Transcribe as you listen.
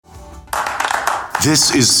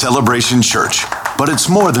This is Celebration Church, but it's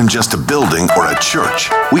more than just a building or a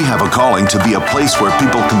church. We have a calling to be a place where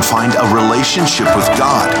people can find a relationship with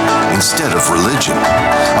God instead of religion.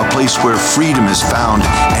 A place where freedom is found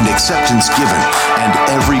and acceptance given, and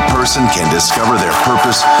every person can discover their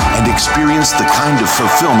purpose and experience the kind of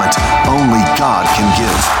fulfillment only God can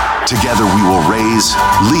give. Together we will raise,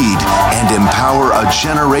 lead, and empower a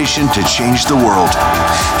generation to change the world.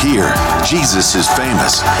 Here, Jesus is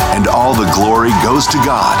famous, and all the glory goes to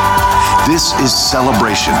God. This is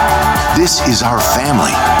celebration. This is our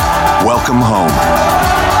family. Welcome home.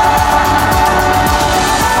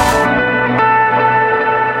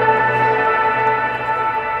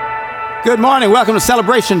 Good morning. Welcome to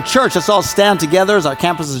Celebration Church. Let's all stand together as our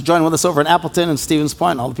campuses join with us over in Appleton and Stevens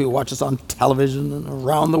Point, and all the people who watch us on television and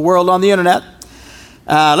around the world on the internet.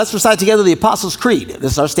 Let's recite together the Apostles' Creed.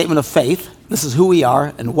 This is our statement of faith. This is who we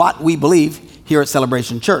are and what we believe here at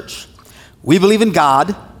Celebration Church. We believe in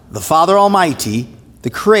God, the Father Almighty,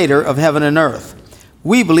 the creator of heaven and earth.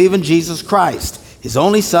 We believe in Jesus Christ, his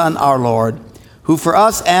only Son, our Lord, who for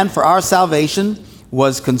us and for our salvation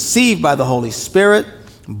was conceived by the Holy Spirit,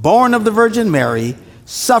 born of the Virgin Mary,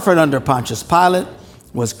 suffered under Pontius Pilate,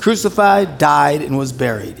 was crucified, died, and was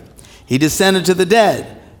buried. He descended to the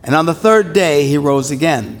dead, and on the third day he rose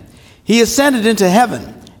again. He ascended into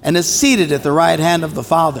heaven and is seated at the right hand of the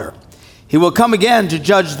Father. He will come again to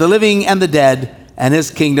judge the living and the dead, and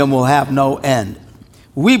his kingdom will have no end.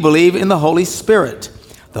 We believe in the Holy Spirit,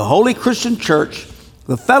 the holy Christian church,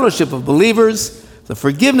 the fellowship of believers, the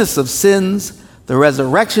forgiveness of sins, the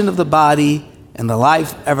resurrection of the body, and the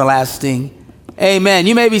life everlasting. Amen.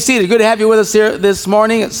 You may be seated. Good to have you with us here this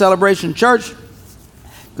morning at Celebration Church.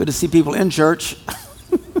 Good to see people in church.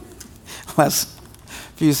 Last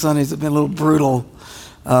few Sundays have been a little brutal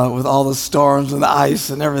with all the storms and the ice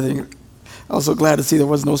and everything. Also glad to see there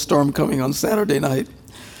was no storm coming on Saturday night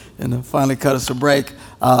and finally cut us a break.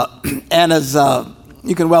 And as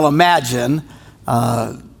you can well imagine,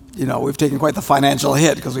 we've taken quite the financial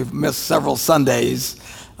hit because we've missed several Sundays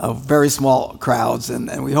of very small crowds,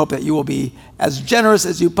 and we hope that you will be as generous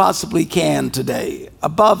as you possibly can today,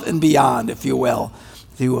 above and beyond, if you will,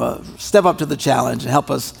 to step up to the challenge and help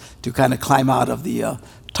us to kind of climb out of the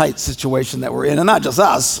tight situation that we're in. And not just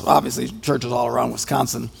us, obviously churches all around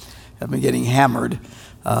Wisconsin have been getting hammered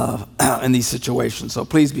in these situations, so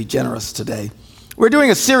please be generous today. We're doing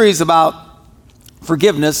a series about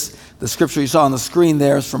forgiveness. The scripture you saw on the screen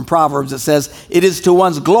there is from Proverbs. It says, "It is to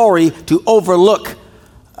one's glory to overlook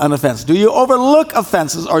an offense." Do you overlook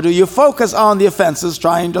offenses, or do you focus on the offenses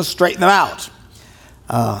trying to straighten them out?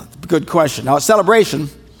 Good question. Now at Celebration,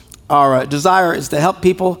 our desire is to help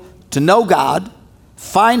people to know God,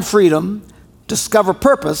 find freedom, discover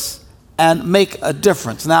purpose, and make a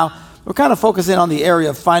difference. Now, we're kind of focusing on the area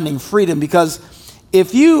of finding freedom because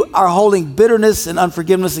if you are holding bitterness and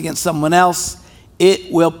unforgiveness against someone else,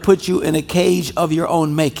 it will put you in a cage of your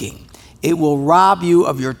own making. It will rob you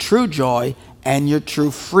of your true joy and your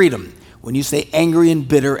true freedom when you stay angry and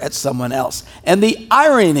bitter at someone else. And the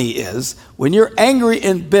irony is, when you're angry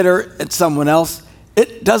and bitter at someone else,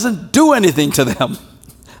 it doesn't do anything to them.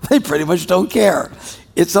 They pretty much don't care.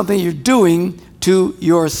 It's something you're doing to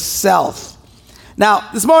yourself. Now,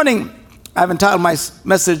 this morning, I've entitled my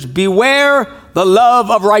message, "Beware the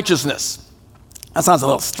Love of Righteousness." That sounds a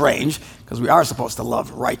little strange, because we are supposed to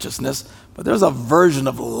love righteousness, but there's a version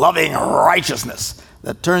of loving righteousness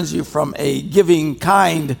that turns you from a giving,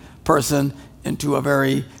 kind person into a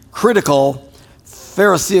very critical,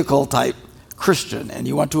 pharisaical type Christian, and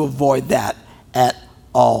you want to avoid that at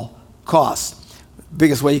all costs. The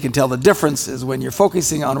biggest way you can tell the difference is when you're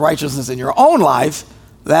focusing on righteousness in your own life.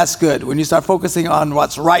 That's good. When you start focusing on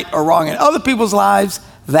what's right or wrong in other people's lives,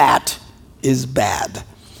 that is bad.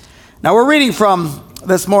 Now we're reading from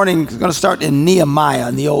this morning, we're going to start in Nehemiah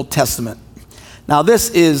in the Old Testament. Now this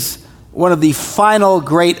is one of the final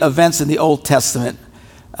great events in the Old Testament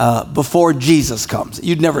before Jesus comes.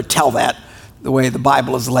 You'd never tell that the way the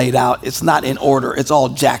Bible is laid out. It's not in order. It's all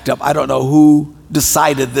jacked up. I don't know who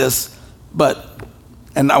decided this,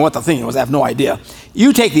 and what the thing was, I have no idea.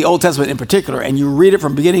 You take the Old Testament in particular and you read it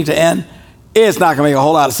from beginning to end, it's not going to make a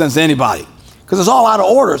whole lot of sense to anybody because it's all out of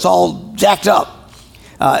order. It's all jacked up.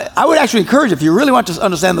 I would actually encourage, if you really want to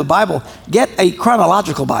understand the Bible, get a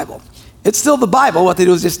chronological Bible. It's still the Bible. What they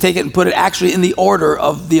do is just take it and put it actually in the order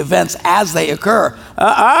of the events as they occur.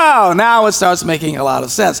 Now it starts making a lot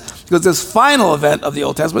of sense because this final event of the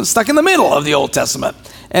Old Testament is stuck in the middle of the Old Testament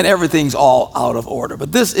and everything's all out of order.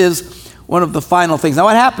 But this is one of the final things. Now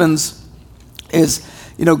what happens is,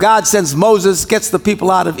 God sends Moses, gets the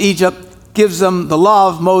people out of Egypt, gives them the law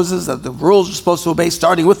of Moses, that the rules are supposed to obey,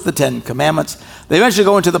 starting with the 10 Commandments. They eventually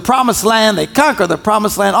go into the promised land. They conquer the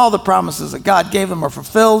promised land. All the promises that God gave them are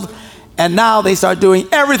fulfilled. And now they start doing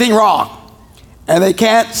everything wrong. And they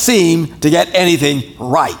can't seem to get anything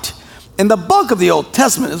right. And the bulk of the Old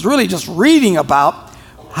Testament is really just reading about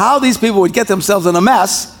how these people would get themselves in a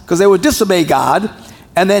mess because they would disobey God,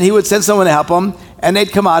 and then he would send someone to help them, and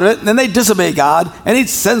they'd come out of it, and then they'd disobey God, and he'd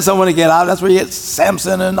send someone to get out. That's where you get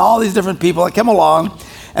Samson and all these different people that come along,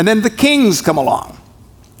 and then the kings come along.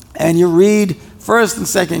 And you read 1st and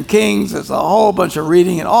 2nd Kings. There's a whole bunch of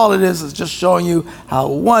reading, and all it is just showing you how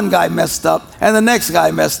one guy messed up, and the next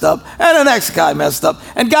guy messed up, and the next guy messed up,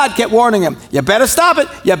 and God kept warning him, you better stop it,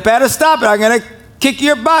 you better stop it, I'm going to kick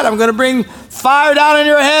your butt, I'm going to bring fire down on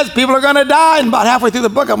your heads, people are going to die. And about halfway through the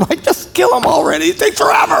book, I'm like, just kill them already, it takes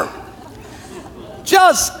forever.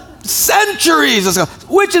 Just centuries,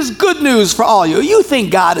 which is good news for all you. You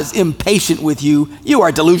think God is impatient with you, you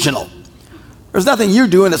are delusional. There's nothing you're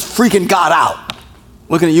doing that's freaking God out.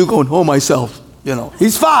 Looking at you going, oh, myself,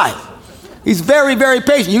 He's fine. He's very, very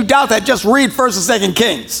patient. You doubt that, just read 1st and 2nd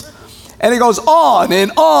Kings. And it goes on,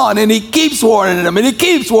 and he keeps warning him, and he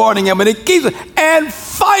keeps warning him, and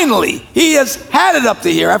finally, he has had it up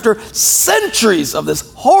to here after centuries of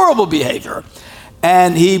this horrible behavior,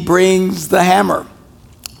 and he brings the hammer,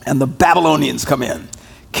 and the Babylonians come in,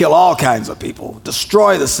 kill all kinds of people,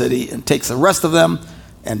 destroy the city, and takes the rest of them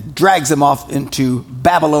and drags them off into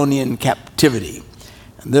Babylonian captivity.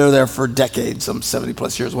 And they're there for decades, some 70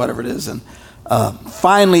 plus years, whatever it is, and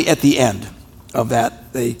finally at the end of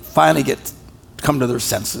that, they finally come to their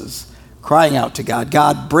senses, crying out to God.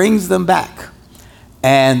 God brings them back,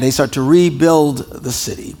 and they start to rebuild the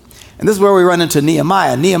city. And this is where we run into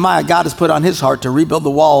Nehemiah. Nehemiah, God has put on his heart to rebuild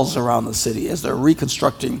the walls around the city as they're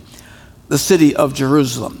reconstructing the city of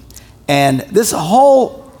Jerusalem. And this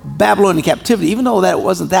whole Babylonian captivity, even though that it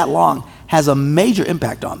wasn't that long, has a major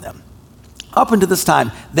impact on them. Up until this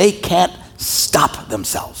time, they can't stop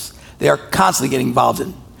themselves. They are constantly getting involved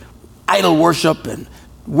in idol worship and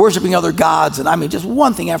worshiping other gods, and just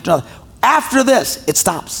one thing after another. After this, it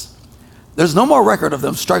stops. There's no more record of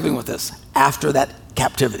them struggling with this after that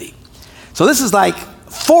captivity. So this is like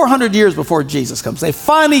 400 years before Jesus comes. They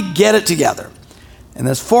finally get it together. And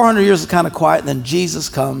there's 400 years of kind of quiet, and then Jesus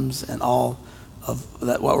comes, and all of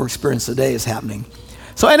that, what we're experiencing today, is happening.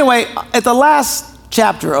 So anyway, at the last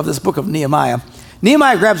chapter of this book of Nehemiah,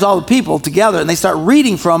 Nehemiah grabs all the people together, and they start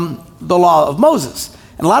reading from the law of Moses.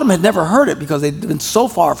 And a lot of them had never heard it because they'd been so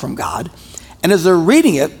far from God. And as they're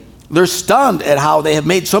reading it, they're stunned at how they have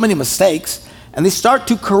made so many mistakes, and they start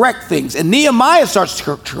to correct things. And Nehemiah starts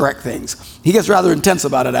to correct things. He gets rather intense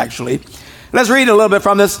about it, actually. Let's read a little bit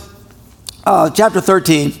from this, chapter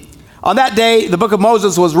 13. On that day, the book of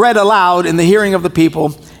Moses was read aloud in the hearing of the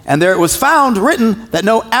people, and there it was found written that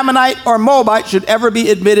no Ammonite or Moabite should ever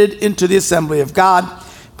be admitted into the assembly of God,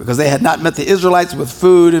 because they had not met the Israelites with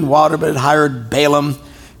food and water, but had hired Balaam.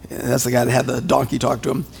 That's the guy that had the donkey talk to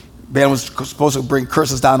him. Balaam was supposed to bring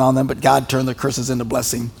curses down on them, but God turned the curses into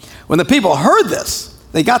blessing. When the people heard this,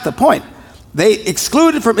 they got the point. They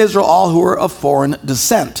excluded from Israel all who were of foreign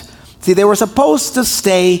descent. See, they were supposed to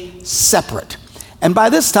stay separate. And by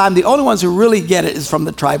this time, the only ones who really get it is from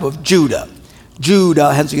the tribe of Judah.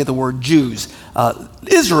 Judah, hence you get the word Jews.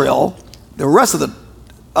 Israel, the rest of the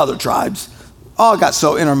other tribes, all got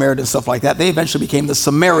so intermarried and stuff like that, they eventually became the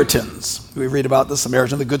Samaritans. We read about the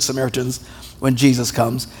Samaritans, the good Samaritans, when Jesus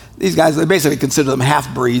comes. These guys, they basically consider them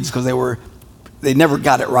half-breeds because they never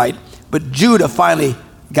got it right. But Judah finally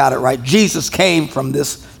got it right. Jesus came from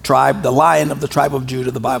this tribe, the Lion of the tribe of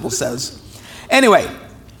Judah, the Bible says. Anyway,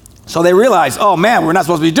 so they realized, oh man, we're not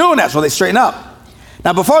supposed to be doing that, so they straighten up.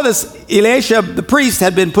 Now before this, Elisha, the priest,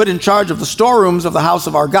 had been put in charge of the storerooms of the house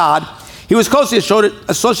of our God. He was closely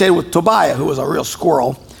associated with Tobiah, who was a real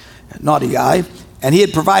squirrel, a naughty guy, and he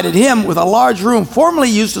had provided him with a large room formerly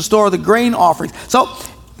used to store the grain offerings. So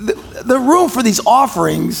the room for these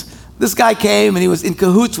offerings, this guy came and he was in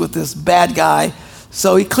cahoots with this bad guy,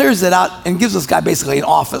 so he clears it out and gives this guy basically an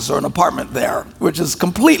office or an apartment there, which is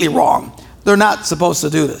completely wrong. They're not supposed to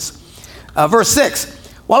do this. Verse 6,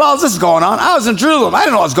 while all this is going on, I was in Jerusalem. I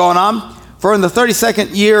didn't know what was going on. For in the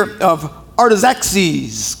 32nd year of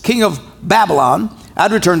Artaxerxes, king of Babylon,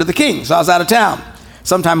 I'd returned to the king, so I was out of town.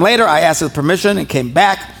 Sometime later, I asked his permission and came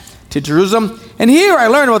back to Jerusalem. And here I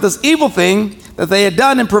learned about this evil thing that they had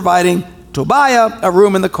done in providing Tobiah a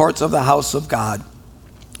room in the courts of the house of God.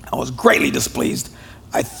 I was greatly displeased.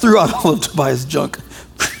 I threw out all of Tobiah's junk,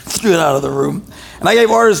 threw it out of the room. And I gave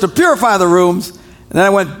orders to purify the rooms. And then I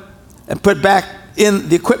went and put back in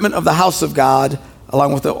the equipment of the house of God,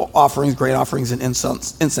 along with the offerings, grain offerings, and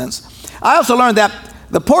incense. I also learned that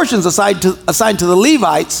the portions assigned to the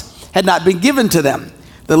Levites had not been given to them.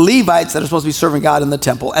 The Levites that are supposed to be serving God in the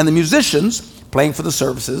temple and the musicians playing for the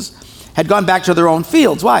services had gone back to their own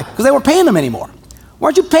fields. Why? Because they weren't paying them anymore. Why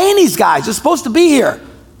aren't you paying these guys? They're supposed to be here.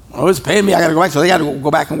 Oh, it's paying me, I got to go back. So they got to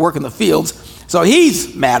go back and work in the fields. So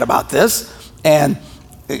he's mad about this and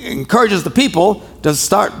encourages the people to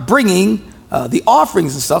start bringing the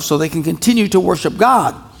offerings and stuff so they can continue to worship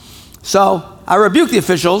God. So I rebuked the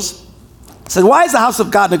officials, said, why is the house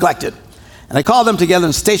of God neglected? And I called them together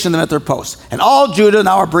and stationed them at their posts. And all Judah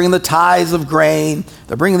now are bringing the tithes of grain.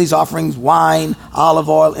 They're bringing these offerings, wine, olive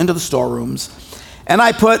oil, into the storerooms. And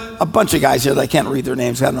I put a bunch of guys here that I can't read their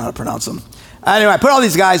names, I don't know how to pronounce them. Anyway, I put all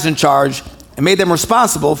these guys in charge and made them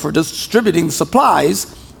responsible for distributing the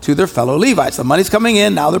supplies to their fellow Levites. The money's coming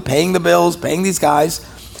in, now they're paying the bills, paying these guys.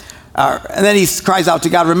 And then he cries out to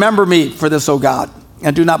God, remember me for this, O God,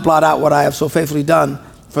 and do not blot out what I have so faithfully done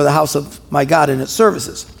for the house of my God in its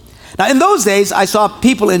services. Now, in those days, I saw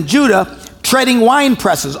people in Judah treading wine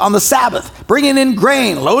presses on the Sabbath, bringing in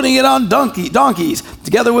grain, loading it on donkeys,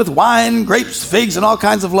 together with wine, grapes, figs, and all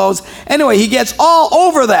kinds of loads. Anyway, he gets all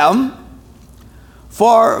over them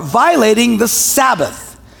for violating the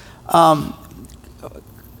Sabbath.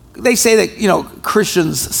 They say that,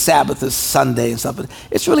 Christians' Sabbath is Sunday and stuff, but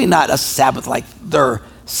it's really not a Sabbath like their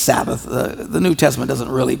Sabbath. The New Testament doesn't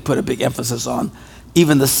really put a big emphasis on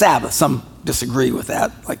even the Sabbath. Some disagree with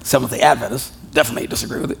that, like Seventh-day Adventists definitely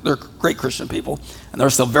disagree with it. They're great Christian people, and they're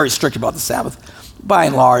still very strict about the Sabbath. By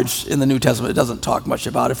and large, in the New Testament, it doesn't talk much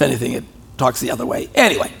about it. If anything, it talks the other way.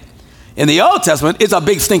 Anyway, in the Old Testament, it's a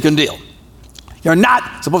big stinking deal. You're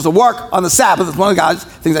not supposed to work on the Sabbath. It's one of God's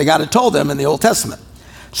things that God had told them in the Old Testament.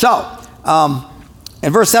 So,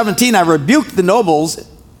 in verse 17, I rebuked the nobles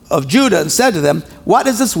of Judah and said to them, what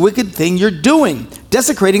is this wicked thing you're doing,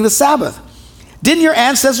 desecrating the Sabbath? Didn't your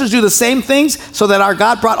ancestors do the same things so that our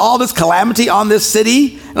God brought all this calamity on this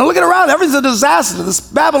city? And looking around, everything's a disaster. The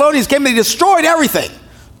Babylonians came, they destroyed everything,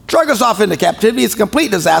 drug us off into captivity. It's a complete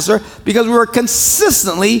disaster because we were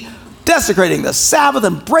consistently desecrating the Sabbath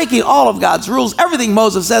and breaking all of God's rules. Everything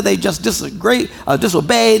Moses said, they just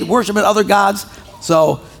disobeyed, worshiping other gods.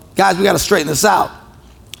 So, guys, we got to straighten this out.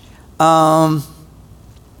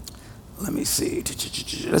 Let me see.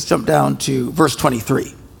 Let's jump down to verse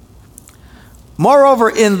 23. Moreover,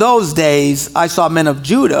 in those days, I saw men of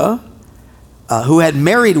Judah who had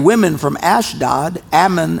married women from Ashdod,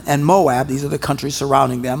 Ammon, and Moab. These are the countries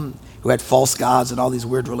surrounding them, who had false gods and all these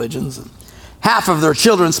weird religions. And half of their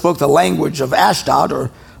children spoke the language of Ashdod, or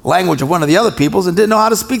language of one of the other peoples, and didn't know how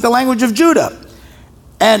to speak the language of Judah.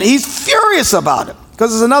 And he's furious about it,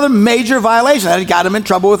 because it's another major violation that got him in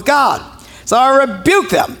trouble with God. So I rebuked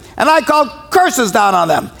them, and I called curses down on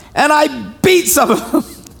them, and I beat some of them.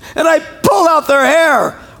 And I pulled out their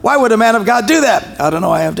hair. Why would a man of God do that? I don't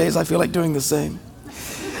know. I have days I feel like doing the same.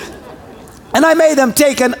 And I made them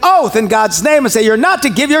take an oath in God's name and say, you're not to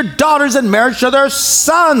give your daughters in marriage to their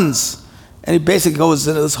sons. And he basically goes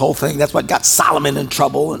into this whole thing. That's what got Solomon in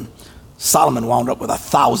trouble. And Solomon wound up with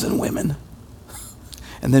 1,000 women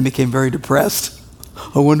and then became very depressed.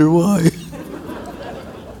 I wonder why.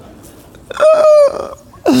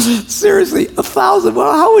 Seriously, 1,000.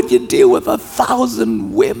 Well, how would you deal with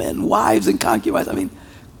 1,000 women, wives, and concubines? I mean,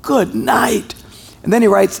 good night. And then he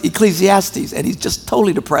writes Ecclesiastes, and he's just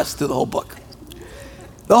totally depressed through the whole book.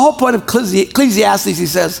 The whole point of Ecclesiastes, he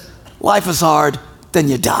says, life is hard, then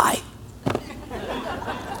you die.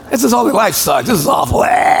 This is only life sucks. This is awful.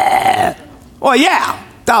 Well, yeah,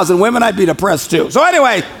 1,000 women, I'd be depressed too. So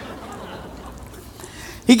anyway,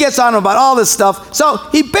 he gets on about all this stuff. So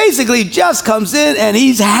he basically just comes in and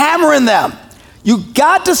he's hammering them. You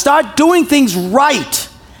got to start doing things right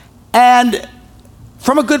and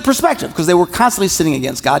from a good perspective, because they were constantly sinning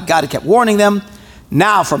against God. God had kept warning them.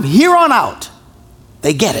 Now, from here on out,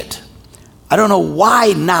 they get it. I don't know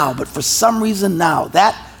why now, but for some reason now,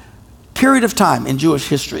 that period of time in Jewish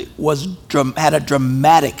history had a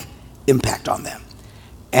dramatic impact on them.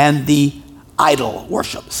 And the idol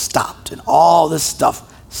worship stopped, and all this stuff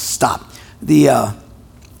stopped. The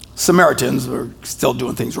Samaritans were still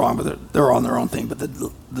doing things wrong, but they're on their own thing. But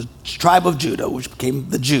the tribe of Judah, which became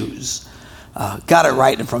the Jews, got it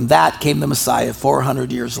right, and from that came the Messiah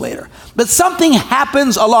 400 years later. But something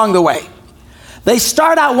happens along the way. They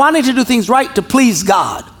start out wanting to do things right to please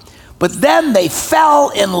God, but then they fell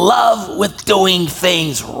in love with doing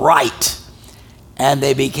things right, and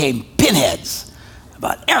they became pinheads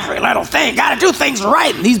about every little thing. Got to do things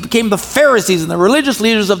right. And these became the Pharisees and the religious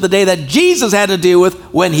leaders of the day that Jesus had to deal with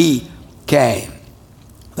when he came.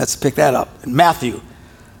 Let's pick that up in Matthew,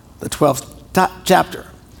 the 12th chapter.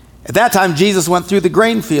 At that time, Jesus went through the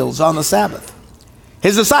grain fields on the Sabbath.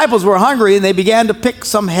 His disciples were hungry, and they began to pick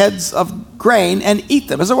some heads of grain and eat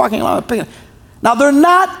them as they're walking along. Picking. Now, they're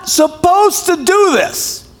not supposed to do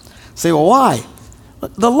this. Say, well, why?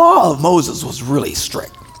 The law of Moses was really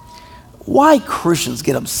strict. Why Christians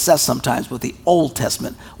get obsessed sometimes with the Old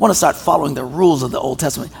Testament, want to start following the rules of the Old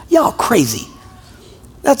Testament? Y'all crazy.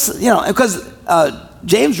 That's, because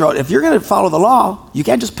James wrote, if you're going to follow the law, you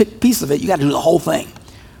can't just pick a piece of it. You got to do the whole thing.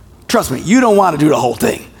 Trust me, you don't want to do the whole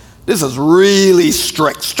thing. This is really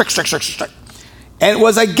strict. And it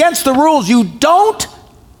was against the rules. You don't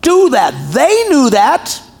do that. They knew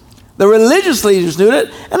that. The religious leaders knew it.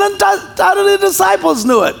 And undoubtedly the disciples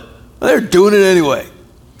knew it. They're doing it anyway.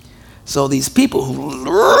 So these people who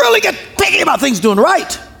really get picky about things doing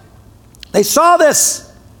right, they saw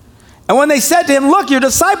this. And when they said to him, look, your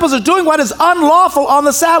disciples are doing what is unlawful on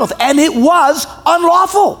the Sabbath. And it was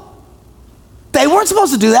unlawful. They weren't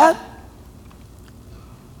supposed to do that.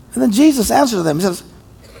 And then Jesus answered them. He says,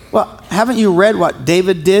 well, haven't you read what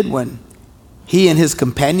David did when he and his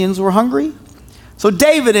companions were hungry? So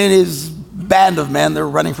David and his band of men, they're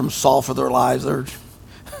running from Saul for their lives.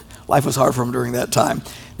 Life was hard for them during that time.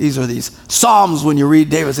 These are these Psalms when you read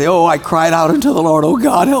David say, oh, I cried out unto the Lord, oh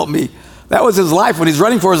God, help me. That was his life when he's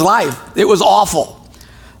running for his life. It was awful.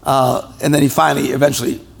 And then he finally,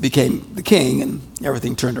 eventually became the king and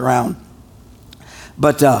everything turned around.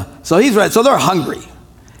 But so he's right. So they're hungry.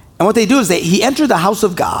 And what they do is he entered the house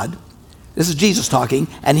of God. This is Jesus talking.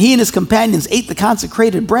 And he and his companions ate the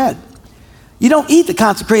consecrated bread. You don't eat the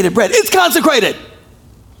consecrated bread. It's consecrated.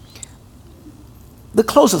 The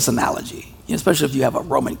closest analogy, especially if you have a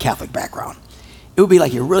Roman Catholic background, it would be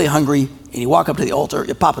like you're really hungry and you walk up to the altar,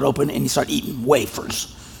 you pop it open, and you start eating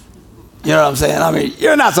wafers. You know what I'm saying? I mean,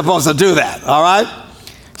 you're not supposed to do that, all right?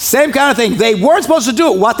 Same kind of thing. They weren't supposed to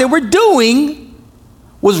do it. What they were doing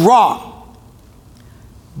was wrong.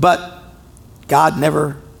 But God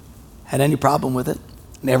never had any problem with it,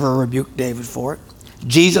 never rebuked David for it.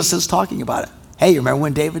 Jesus is talking about it. Hey, you remember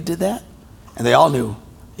when David did that? And they all knew,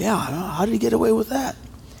 yeah, how did he get away with that?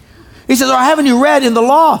 He says, or haven't you read in the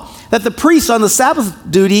law that the priests on the Sabbath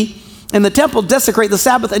duty in the temple desecrate the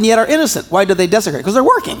Sabbath and yet are innocent? Why do they desecrate? Because they're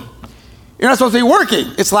working. You're not supposed to be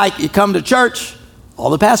working. It's like you come to church, all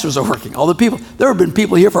the pastors are working, all the people. There have been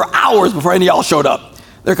people here for hours before any of y'all showed up.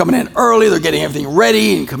 They're coming in early, they're getting everything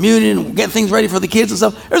ready and communion, and getting things ready for the kids and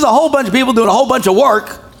stuff. There's a whole bunch of people doing a whole bunch of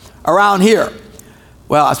work around here.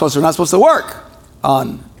 Well, I suppose they're not supposed to work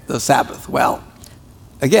on the Sabbath. Well,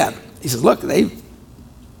 again, he says, look, they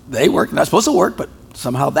work, they're not supposed to work, but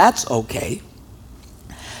somehow that's okay.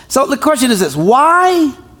 So the question is this,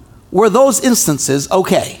 why were those instances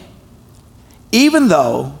okay, even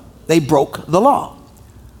though they broke the law?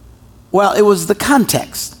 Well, it was the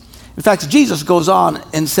context. In fact, Jesus goes on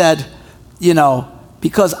and said,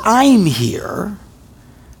 because I'm here,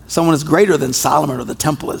 someone is greater than Solomon or the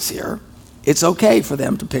temple is here, it's okay for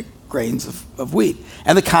them to pick grains of wheat.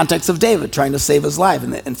 And the context of David trying to save his life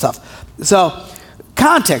and stuff. So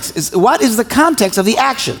context is, what is the context of the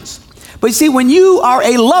actions? But you see, when you are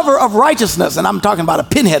a lover of righteousness, and I'm talking about a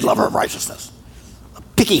pinhead lover of righteousness, a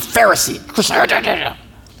picky Pharisee,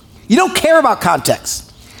 you don't care about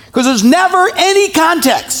context because there's never any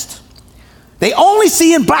context. They only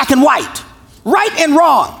see in black and white, right and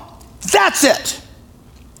wrong. That's it.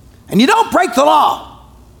 And you don't break the law.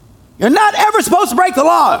 You're not ever supposed to break the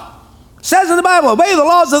law. It says in the Bible, obey the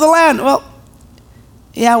laws of the land. Well,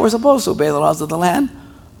 yeah, we're supposed to obey the laws of the land,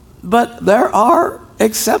 but there are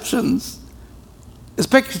exceptions,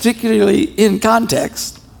 particularly in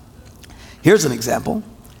context. Here's an example.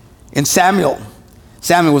 In Samuel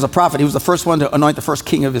was a prophet. He was the first one to anoint the first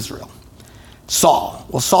king of Israel. Saul.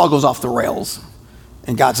 Well, Saul goes off the rails,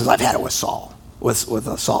 and God says, I've had it with Saul.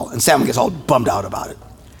 And Samuel gets all bummed out about it.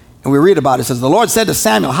 And we read about it. It says, the Lord said to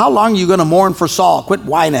Samuel, how long are you going to mourn for Saul? Quit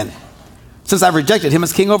whining, since I've rejected him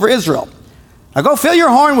as king over Israel. Now go fill your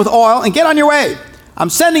horn with oil and get on your way. I'm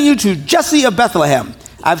sending you to Jesse of Bethlehem.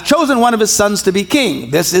 I've chosen one of his sons to be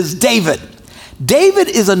king. This is David. David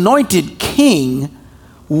is anointed king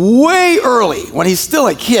way early, when he's still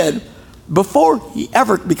a kid, before he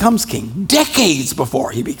ever becomes king, decades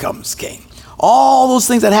before he becomes king. All those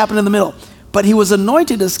things that happen in the middle. But he was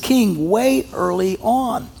anointed as king way early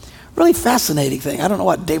on. Really fascinating thing. I don't know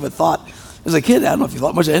what David thought as a kid. I don't know if he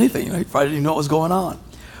thought much of anything. He probably didn't know what was going on.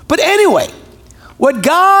 But anyway, what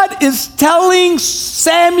God is telling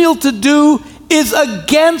Samuel to do is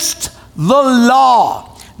against the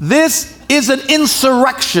law. This is an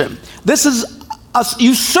insurrection. This is us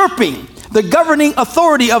usurping the governing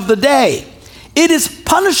authority of the day. It is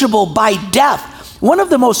punishable by death. One of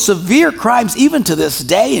the most severe crimes, even to this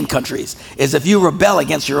day in countries, is if you rebel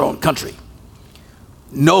against your own country.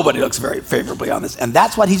 Nobody looks very favorably on this, and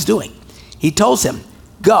that's what he's doing. He tells him,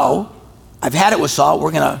 go, I've had it with Saul,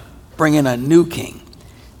 we're going to bring in a new king.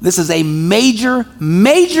 This is a major,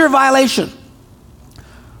 major violation.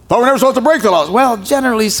 But we're never supposed to break the laws. Well,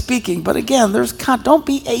 generally speaking, but again, don't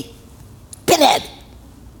be a pinhead.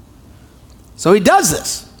 So he does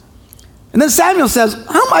this. And then Samuel says,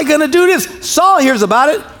 how am I going to do this? Saul hears about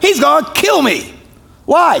it. He's going to kill me.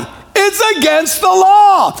 Why? It's against the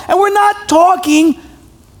law. And we're not talking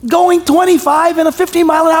going 25 in a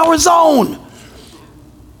 15-mile-an-hour zone.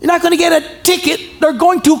 You're not going to get a ticket. They're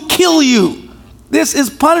going to kill you. This is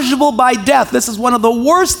punishable by death. This is one of the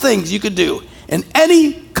worst things you could do in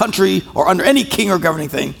any country or under any king or governing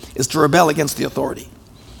thing, is to rebel against the authority.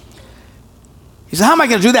 He said, how am I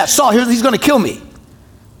going to do that? Saul, he's going to kill me.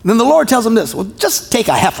 And then the Lord tells him this, well, just take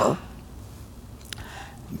a heifer,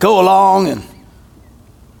 go along and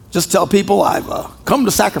just tell people I've come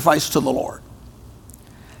to sacrifice to the Lord.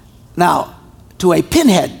 Now, to a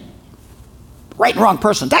pinhead, right and wrong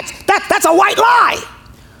person, that's a white lie.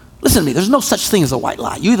 Listen to me, there's no such thing as a white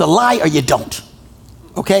lie. You either lie or you don't,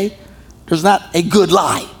 okay? There's not a good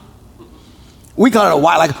lie. We call it a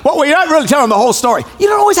white lie. Well, you're not really telling the whole story. You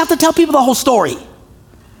don't always have to tell people the whole story.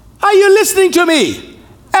 Are you listening to me?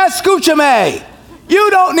 Escúchame. You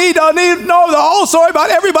don't need to know the whole story about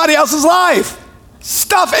everybody else's life.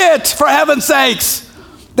 Stuff it, for heaven's sakes.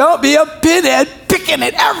 Don't be a pinhead picking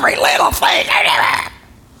at every little thing.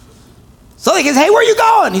 So they can say, hey, where are you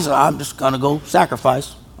going? He said, I'm just going to go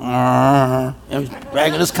sacrifice. And he's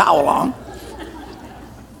dragging his cow along.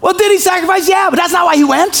 Well, did he sacrifice? Yeah, but that's not why he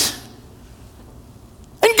went.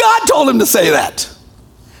 And God told him to say that.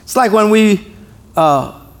 It's like when we,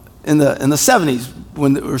 in the 70s,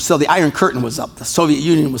 when the Iron Curtain was up, the Soviet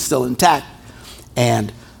Union was still intact,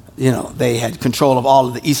 and they had control of all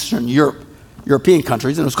of the Eastern European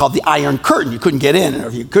countries, and it was called the Iron Curtain. You couldn't get in, and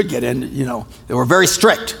if you could get in, they were very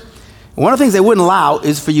strict. And one of the things they wouldn't allow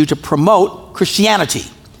is for you to promote Christianity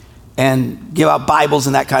and give out Bibles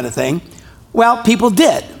and that kind of thing. Well, people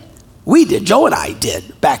did. We did. Joe and I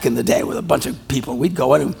did back in the day with a bunch of people. We'd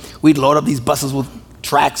go in and we'd load up these buses with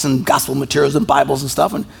tracts and gospel materials and Bibles and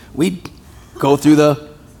stuff, and we'd go through the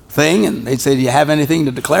thing, and they'd say, do you have anything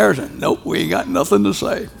to declare? And nope, we ain't got nothing to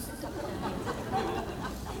say.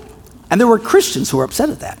 And there were Christians who were upset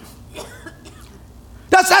at that.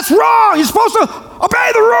 That's wrong. You're supposed to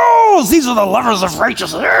obey the rules. These are the lovers of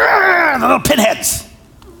righteousness, the little pinheads.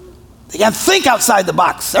 They can't think outside the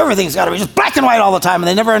box. Everything's got to be just black and white all the time, and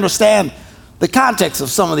they never understand the context of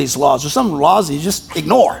some of these laws. There's some laws you just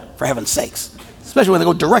ignore, for heaven's sakes, especially when they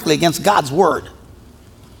go directly against God's word.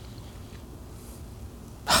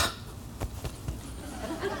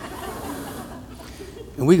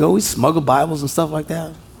 And we smuggle Bibles and stuff like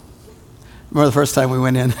that. Remember the first time we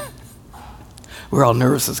went in? We were all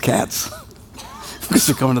nervous as cats because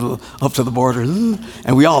we're coming up to the border,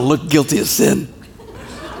 and we all looked guilty of sin.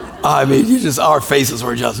 I mean, our faces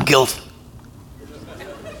were just guilt.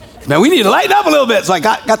 Man, we need to lighten up a little bit. So I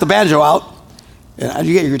got the banjo out. Did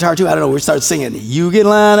you get your guitar too? I don't know. We started singing, you get a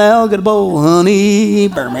line, I'll get a bowl, honey. You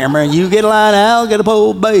get a line, I'll get a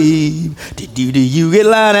pole, babe. You get a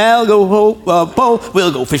line, I'll go pole.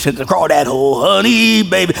 We'll go fishing to crawdad hole, honey,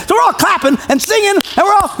 baby. So we're all clapping and singing, and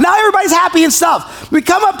now everybody's happy and stuff. We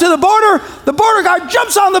come up to the border guard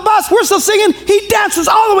jumps on the bus, we're still singing, he dances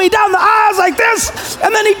all the way down the aisles like this,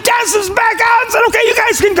 and then he dances back out and said, okay, you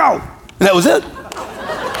guys can go. And that was it.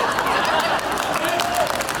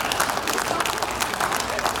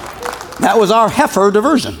 That was our heifer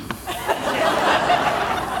diversion.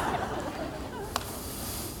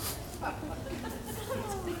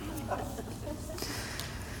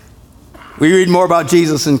 We read more about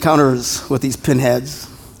Jesus' encounters with these pinheads.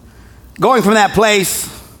 Going from that place,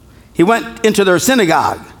 he went into their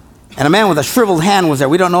synagogue, and a man with a shriveled hand was there.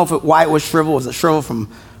 We don't know why it was shriveled. Was it shriveled from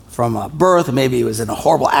birth? Maybe it was in a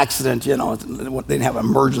horrible accident. They didn't have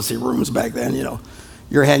emergency rooms back then.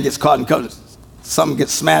 Your hand gets caught and something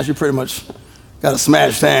gets smashed, you pretty much got a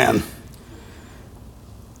smashed hand.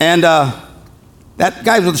 And that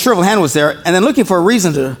guy with the shriveled hand was there, and then looking for a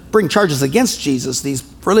reason to bring charges against Jesus, these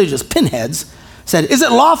religious pinheads said, is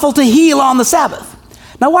it lawful to heal on the Sabbath?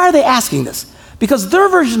 Now, why are they asking this? Because their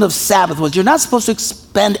version of Sabbath was you're not supposed to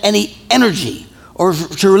expend any energy or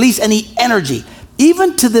to release any energy.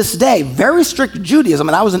 Even to this day, very strict Judaism,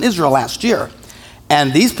 and I was in Israel last year,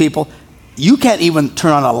 and these people, you can't even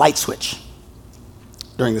turn on a light switch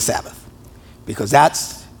during the Sabbath because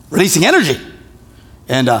that's releasing energy.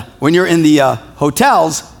 And when you're in the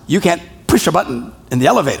hotels, you can't push a button in the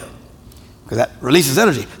elevator because that releases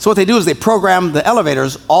energy. So what they do is they program the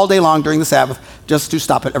elevators all day long during the Sabbath just to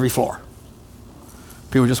stop at every floor.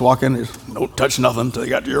 People just walk in, don't touch nothing until you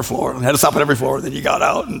got to your floor, and had to stop at every floor. Then you got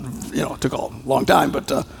out, and it took a long time,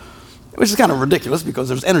 but which is kind of ridiculous because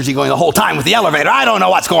there's energy going the whole time with the elevator. I don't know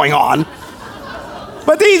what's going on,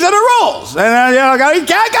 but these are the rules, and you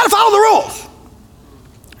got to follow the rules.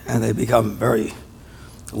 And they become very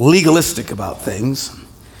legalistic about things.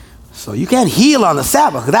 So you can't heal on the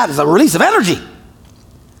Sabbath. That is a release of energy.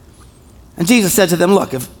 And Jesus said to them,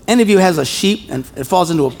 look, if any of you has a sheep and it falls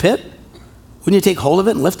into a pit, wouldn't you take hold of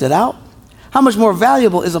it and lift it out? How much more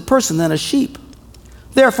valuable is a person than a sheep?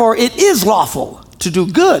 Therefore, it is lawful to do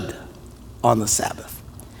good on the Sabbath.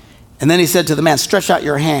 And then he said to the man, stretch out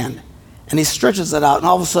your hand. And he stretches it out, and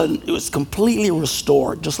all of a sudden, it was completely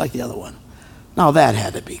restored, just like the other one. Now, that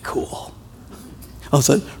had to be cool. All of a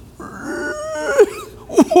sudden,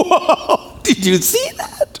 whoa, did you see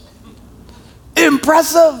that?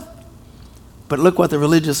 Impressive. But look what the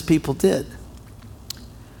religious people did.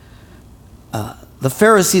 The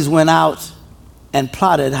Pharisees went out and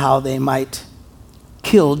plotted how they might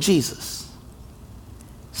kill Jesus.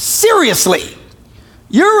 Seriously,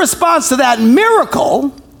 your response to that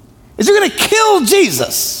miracle is you're going to kill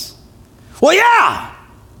Jesus. Well, yeah.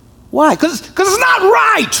 Why? Because it's not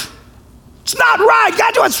right. It's not right.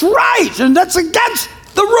 God, it's right, and that's against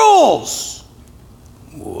the rules.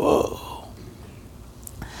 Whoa.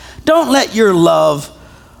 Don't let your love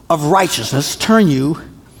of righteousness turn you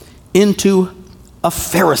into a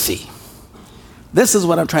Pharisee. This is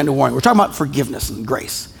what I'm trying to warn you. We're talking about forgiveness and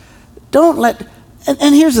grace. Don't let,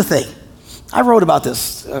 and here's the thing. I wrote about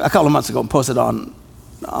this a couple of months ago and posted on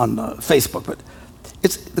Facebook, but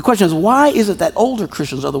the question is, why is it that older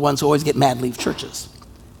Christians are the ones who always get mad and leave churches?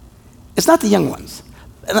 It's not the young ones.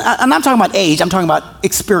 And I'm not talking about age, I'm talking about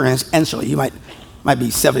experience. Essentially, you might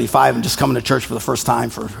be 75 and just coming to church for the first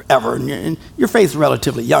time forever, and your faith is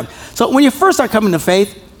relatively young. So when you first start coming to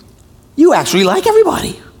faith, you actually like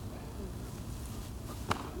everybody.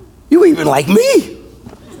 You even like me.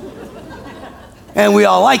 And we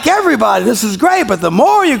all like everybody. This is great, but the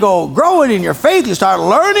more you go growing in your faith, you start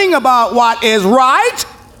learning about what is right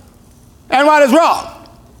and what is wrong.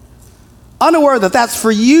 Unaware that that's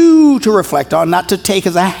for you to reflect on, not to take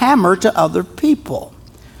as a hammer to other people.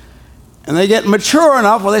 And they get mature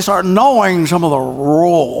enough where they start knowing some of the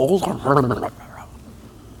rules. And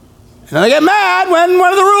then they get mad when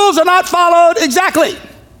one of the rules are not followed exactly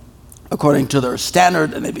according to their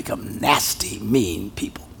standard, and they become nasty, mean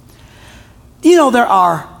people. You know, there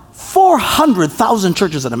are 400,000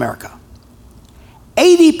 churches in America.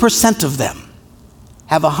 80% of them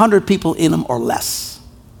have 100 people in them or less.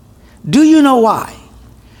 Do you know why?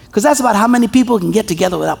 Because that's about how many people can get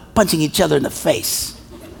together without punching each other in the face.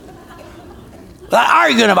 Without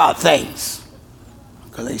arguing about things.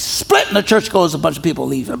 Because they split and the church goes, a bunch of people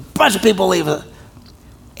leave, a bunch of people leave.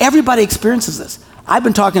 Everybody experiences this. I've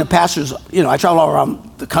been talking to pastors, I travel all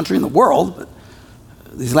around the country and the world, but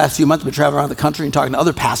these last few months I've been traveling around the country and talking to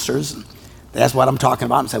other pastors. And that's what I'm talking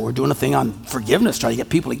about, and said, we're doing a thing on forgiveness, trying to get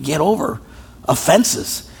people to get over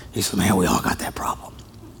offenses. He said, man, we all got that problem.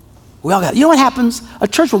 We all got it. You know what happens? A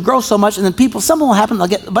church will grow so much, and then something will happen, a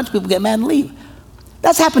bunch of people get mad and leave.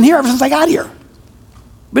 That's happened here ever since I got here.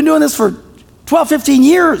 Been doing this for 12, 15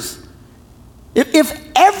 years. If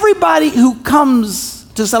everybody who comes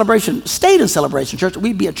to Celebration stayed in Celebration Church,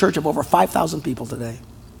 we'd be a church of over 5,000 people today.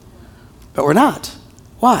 But we're not.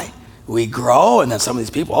 Why? We grow, and then some of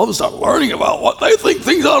these people all of a sudden start learning about what they think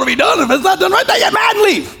things ought to be done. If it's not done right, they get mad and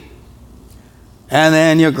leave. And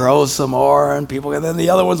then you grow some more, and then the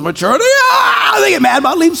other ones mature, and they get mad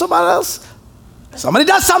about leaving somebody else. Somebody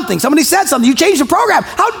does something. Somebody said something. You change the program.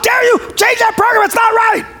 How dare you change that program? It's not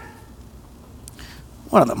right.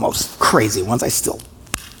 One of the most crazy ones, I still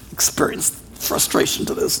experience frustration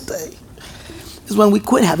to this day, is when we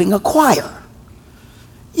quit having a choir.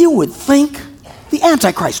 You would think the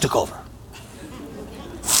Antichrist took over.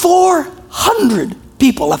 400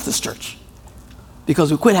 people left this church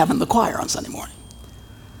because we quit having the choir on Sunday morning.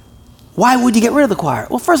 Why would you get rid of the choir?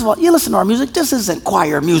 Well, first of all, you listen to our music. This isn't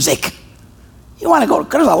choir music. You want to go,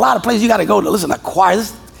 there's a lot of places you got to go to listen to choir.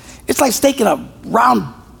 It's like taking a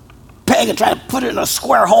round peg and trying to put it in a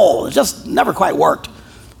square hole. It just never quite worked.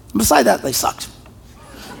 Besides that, they sucked.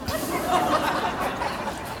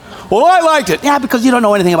 Well, I liked it. Yeah, because you don't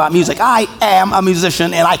know anything about music. I am a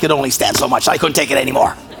musician, and I could only stand so much. I couldn't take it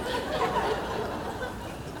anymore.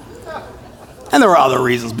 And there were other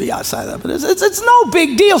reasons besides that, but it's no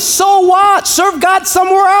big deal. So what? Serve God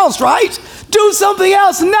somewhere else, right? Do something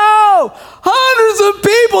else. No! Hundreds of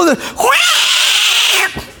people.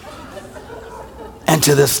 And And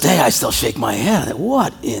to this day, I still shake my head.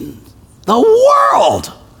 What in the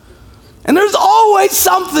world? And there's always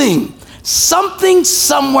something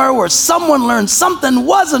somewhere where someone learned something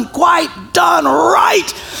wasn't quite done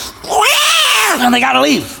right. And they got to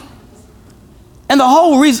leave. And the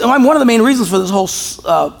whole reason, one of the main reasons for this whole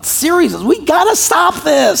series is we got to stop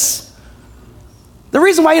this. The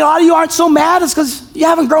reason why a lot of you aren't so mad is because you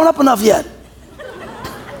haven't grown up enough yet.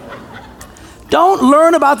 Don't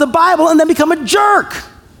learn about the Bible and then become a jerk.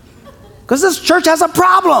 Because this church has a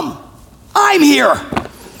problem. I'm here. All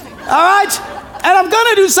right? And I'm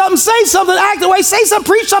going to do something, say something, act the way, say something,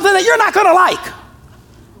 preach something that you're not going to like.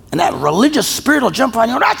 And that religious spirit will jump on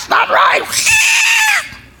you. That's not right.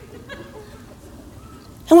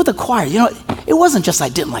 And with the choir, it wasn't just I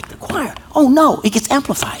didn't like the choir. Oh, no, it gets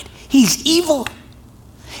amplified. He's evil.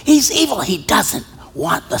 He's evil. He doesn't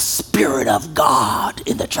want the Spirit of God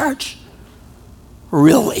in the church.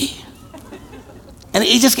 Really? And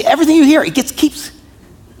everything you hear, keeps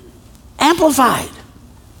amplified.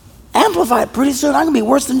 Amplified. Pretty soon I'm going to be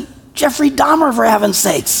worse than Jeffrey Dahmer, for heaven's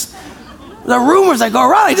sakes. The rumors that go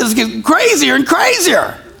around, they just get crazier and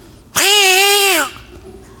crazier.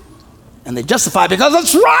 And they justify it because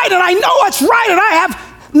it's right, and I know it's right, and I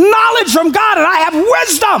have knowledge from God, and I have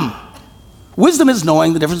wisdom. Wisdom is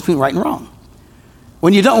knowing the difference between right and wrong.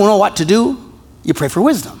 When you don't know what to do, you pray for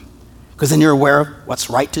wisdom, because then you're aware of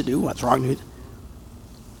what's right to do, what's wrong to do.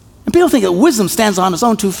 And people think that wisdom stands on its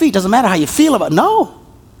own 2 feet. Doesn't matter how you feel about it. No.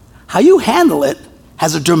 How you handle it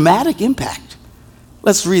has a dramatic impact.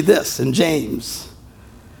 Let's read this in James.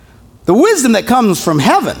 The wisdom that comes from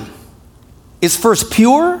heaven is first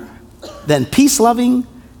pure, then peace-loving,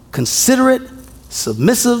 considerate,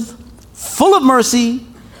 submissive, full of mercy,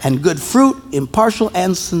 and good fruit, impartial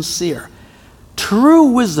and sincere. True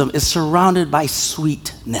wisdom is surrounded by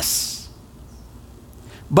sweetness.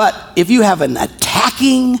 But if you have an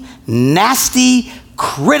attacking, nasty,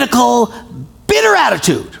 critical, bitter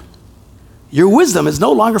attitude, your wisdom is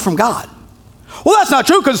no longer from God. Well, that's not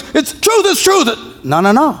true because it's truth is truth.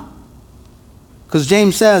 No. Because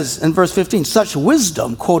James says in verse 15, such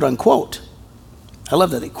wisdom, quote unquote. I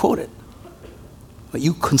love that they quote it. But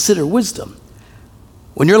you consider wisdom.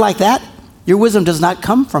 When you're like that, your wisdom does not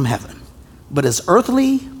come from heaven, but is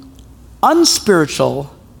earthly,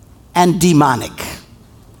 unspiritual, and demonic.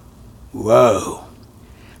 Whoa.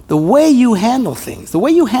 The way you handle things, the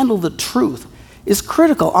way you handle the truth is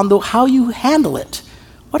critical on how you handle it.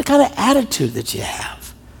 What kind of attitude that you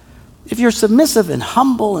have. If you're submissive and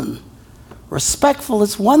humble and respectful,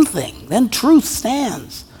 it's one thing. Then truth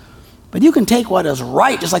stands. But you can take what is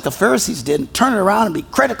right, just like the Pharisees did, and turn it around and be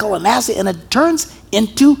critical and nasty, and it turns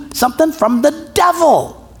into something from the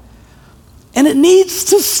devil. And it needs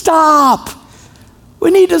to stop.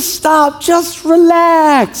 We need to stop. Just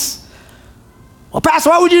relax. Well, Pastor,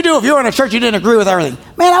 what would you do if you were in a church you didn't agree with everything?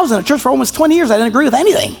 Man, I was in a church for almost 20 years. I didn't agree with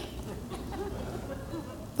anything.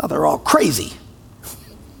 Thought they were all crazy.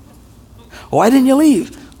 Why didn't you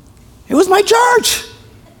leave? It was my church.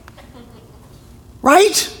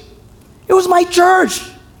 Right? It was my church.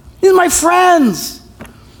 These are my friends.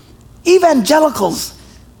 Evangelicals,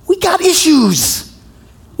 we got issues.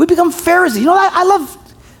 We become Pharisees. I love,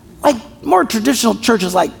 more traditional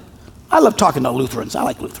churches, I love talking to Lutherans. I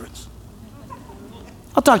like Lutherans.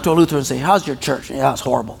 I'll talk to a Lutheran and say, how's your church? Yeah, it's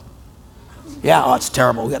horrible. Yeah, it's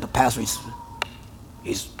terrible. We got the pastor,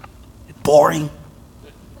 he's boring.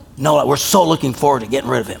 No, we're so looking forward to getting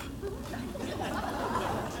rid of him.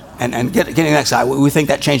 And getting the next guy. We think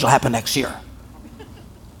that change will happen next year.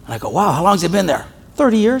 And I go, wow, how long has he been there?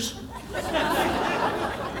 30 years.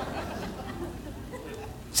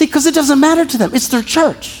 See, because it doesn't matter to them. It's their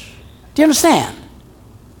church. Do you understand?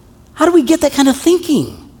 How do we get that kind of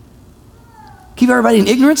thinking? Keep everybody in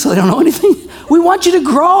ignorance so they don't know anything? We want you to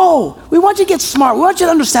grow. We want you to get smart. We want you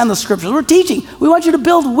to understand the scriptures. We're teaching. We want you to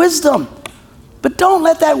build wisdom. But don't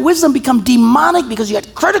let that wisdom become demonic because you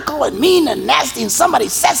get critical and mean and nasty and somebody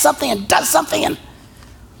says something and does something and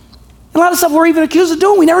a lot of stuff we're even accused of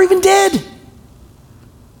doing we never even did.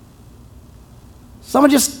 Someone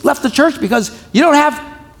just left the church because you don't have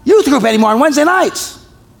youth group anymore on Wednesday nights.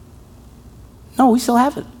 No, we still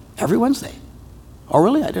have it every Wednesday. Oh,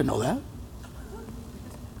 really? I didn't know that.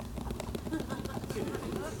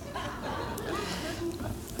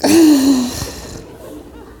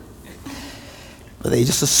 But they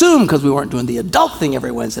just assumed because we weren't doing the adult thing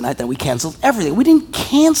every Wednesday night that we canceled everything. We didn't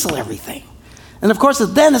cancel everything. And of course,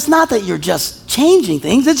 then it's not that you're just changing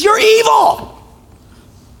things, it's you're evil.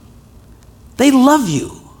 They love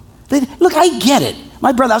you. Look, I get it.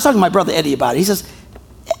 I was talking to my brother Eddie about it. He says,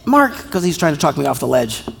 Mark, because he's trying to talk me off the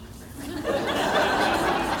ledge.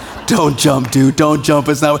 don't jump, dude. Don't jump.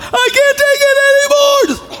 It's not, I can't take it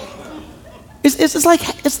anymore.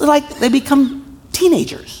 It's like they become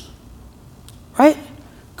teenagers, right?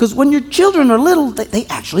 Because when your children are little, they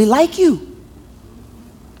actually like you.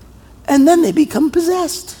 And then they become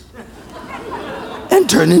possessed and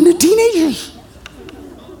turn into teenagers.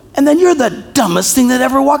 And then you're the dumbest thing that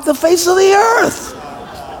ever walked the face of the earth.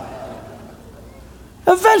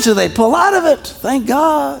 Eventually they pull out of it, thank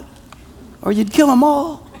God, or you'd kill them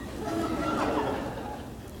all.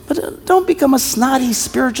 But don't become a snotty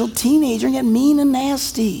spiritual teenager and get mean and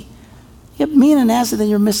nasty. You get mean and nasty, then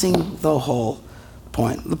you're missing the whole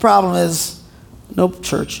point. The problem is, no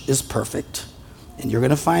church is perfect, and you're going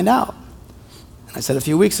to find out. And I said a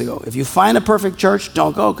few weeks ago, if you find a perfect church,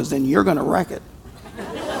 don't go, because then you're going to wreck it.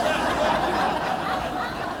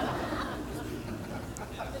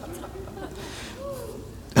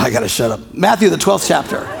 I got to shut up. Matthew, the 12th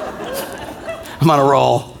chapter. I'm on a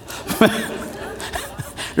roll.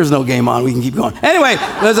 There's no game on. We can keep going. Anyway,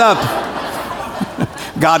 there's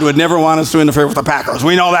God would never want us to interfere with the Packers.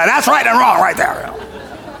 We know that. That's right and wrong right there.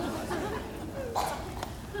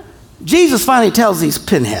 Jesus finally tells these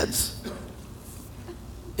pinheads.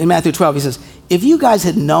 In Matthew 12, he says, if you guys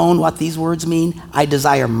had known what these words mean, I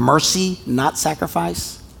desire mercy, not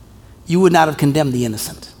sacrifice, you would not have condemned the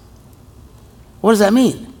innocent. What does that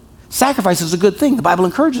mean? Sacrifice is a good thing. The Bible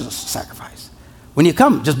encourages us to sacrifice. When you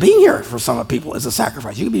come, just being here for some people is a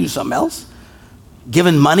sacrifice. You could be doing something else.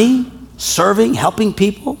 Giving money, serving, helping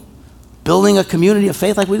people, building a community of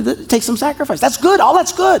faith like we did, it takes some sacrifice. That's good. All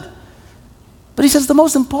that's good. But he says the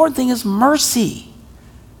most important thing is mercy.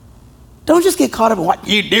 Don't just get caught up in what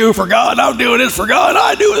you do for God. I'm doing this for God.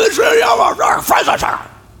 I do this for God.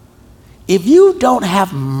 If you don't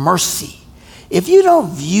have mercy, if you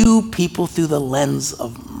don't view people through the lens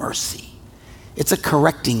of mercy, it's a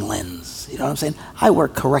correcting lens. You know what I'm saying? I wear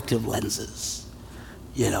corrective lenses.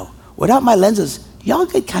 You know, without my lenses, y'all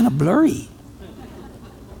get kind of blurry.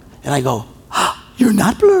 And I go, you're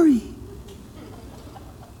not blurry.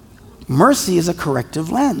 Mercy is a corrective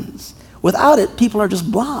lens. Without it, people are just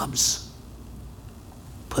blobs.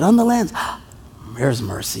 Put on the lens. There's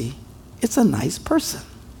mercy. It's a nice person.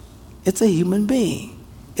 It's a human being.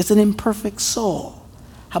 It's an imperfect soul.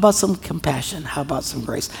 How about some compassion? How about some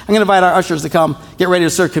grace? I'm going to invite our ushers to come get ready to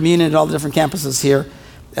serve communion at all the different campuses here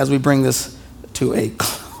as we bring this to a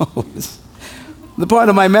close. The point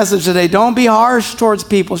of my message today, don't be harsh towards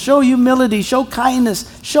people. Show humility, show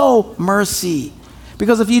kindness, show mercy.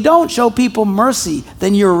 Because if you don't show people mercy,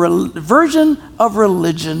 then your version of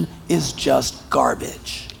religion is just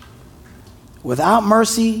garbage. Without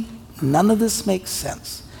mercy, none of this makes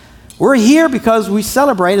sense. We're here because we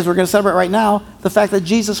celebrate, as we're going to celebrate right now, the fact that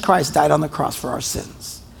Jesus Christ died on the cross for our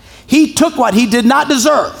sins. He took what he did not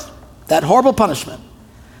deserve, that horrible punishment,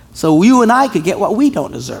 so you and I could get what we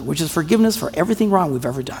don't deserve, which is forgiveness for everything wrong we've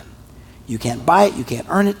ever done. You can't buy it. You can't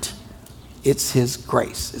earn it. It's his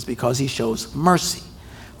grace. It's because he shows mercy.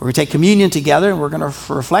 We're going to take communion together, and we're going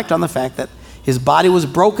to reflect on the fact that his body was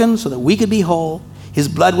broken so that we could be whole. His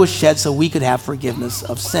blood was shed so we could have forgiveness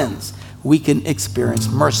of sins. We can experience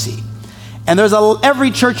mercy. And every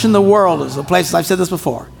church in the world is a place, I've said this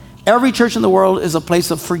before, every church in the world is a place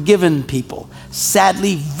of forgiven people.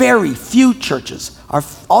 Sadly, very few churches are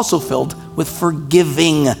also filled with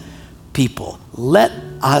forgiving people. Let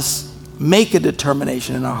us make a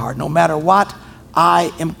determination in our heart, no matter what,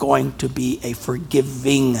 I am going to be a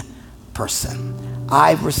forgiving person.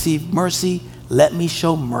 I've received mercy. Let me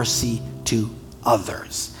show mercy to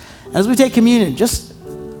others. As we take communion, just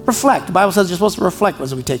reflect. The Bible says you're supposed to reflect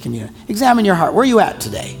as we take communion. Examine your heart. Where are you at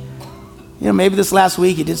today? You know, maybe this last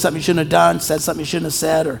week you did something you shouldn't have done, said something you shouldn't have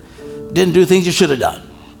said, or didn't do things you should have done.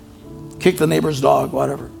 Kicked the neighbor's dog,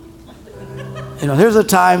 whatever. You know, here's a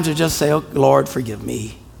time to just say, oh, Lord, forgive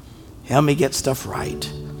me. Help me get stuff right.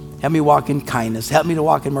 Help me walk in kindness. Help me to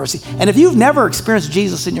walk in mercy. And if you've never experienced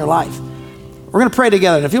Jesus in your life, we're going to pray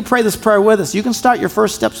together. And if you'll pray this prayer with us, you can start your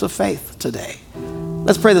first steps of faith today.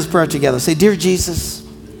 Let's pray this prayer together. Say, Dear Jesus,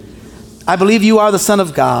 I believe you are the Son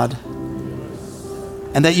of God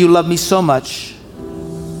and that you love me so much.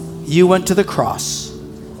 You went to the cross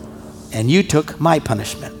and you took my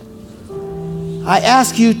punishment. I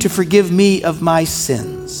ask you to forgive me of my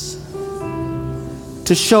sins,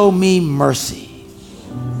 to show me mercy,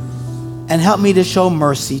 and help me to show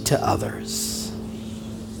mercy to others.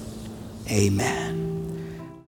 Amen.